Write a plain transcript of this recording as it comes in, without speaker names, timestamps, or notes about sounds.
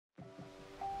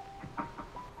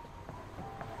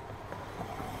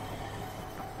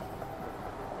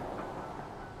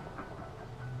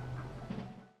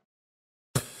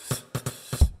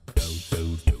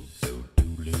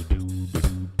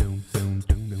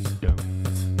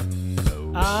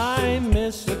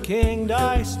Mr. King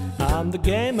Dice, I'm the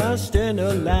gamest in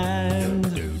the land.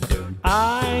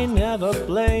 I never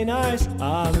play nice,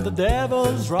 I'm the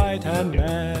devil's right-hand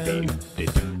man.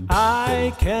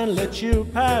 I can't let you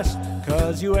pass,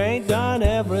 'cause you ain't done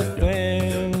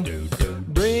everything.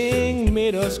 Bring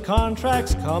me those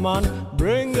contracts, come on,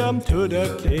 bring them to the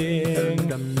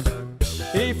king.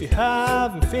 If you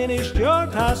haven't finished your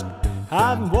task,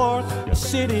 haven't worked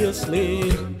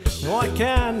assiduously, no, I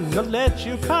cannot let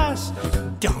you pass.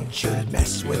 Don't you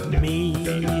mess with me.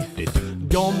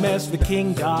 Don't mess with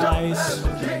King Dice.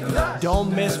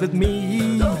 Don't mess with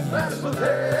me.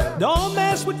 Don't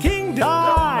mess with King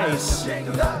Dice.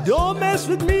 Don't mess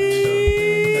with me.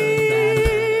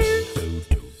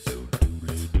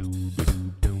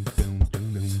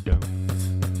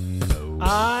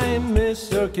 I'm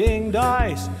Mr. King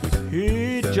Dice.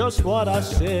 Heed just what I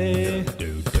say.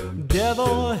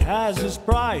 Devil has his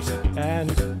price,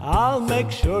 and I'll make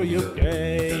sure you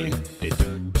pay.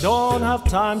 Don't have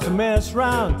time to mess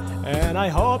around, and I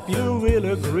hope you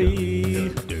will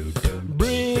agree.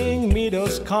 Bring me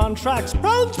those contracts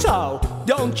pronto,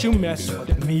 don't you mess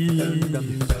with me.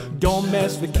 Don't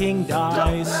mess with King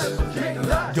Dice.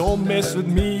 Don't mess with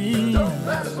me.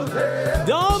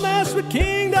 Don't mess with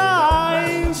King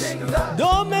Dice.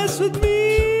 Don't mess with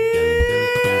me.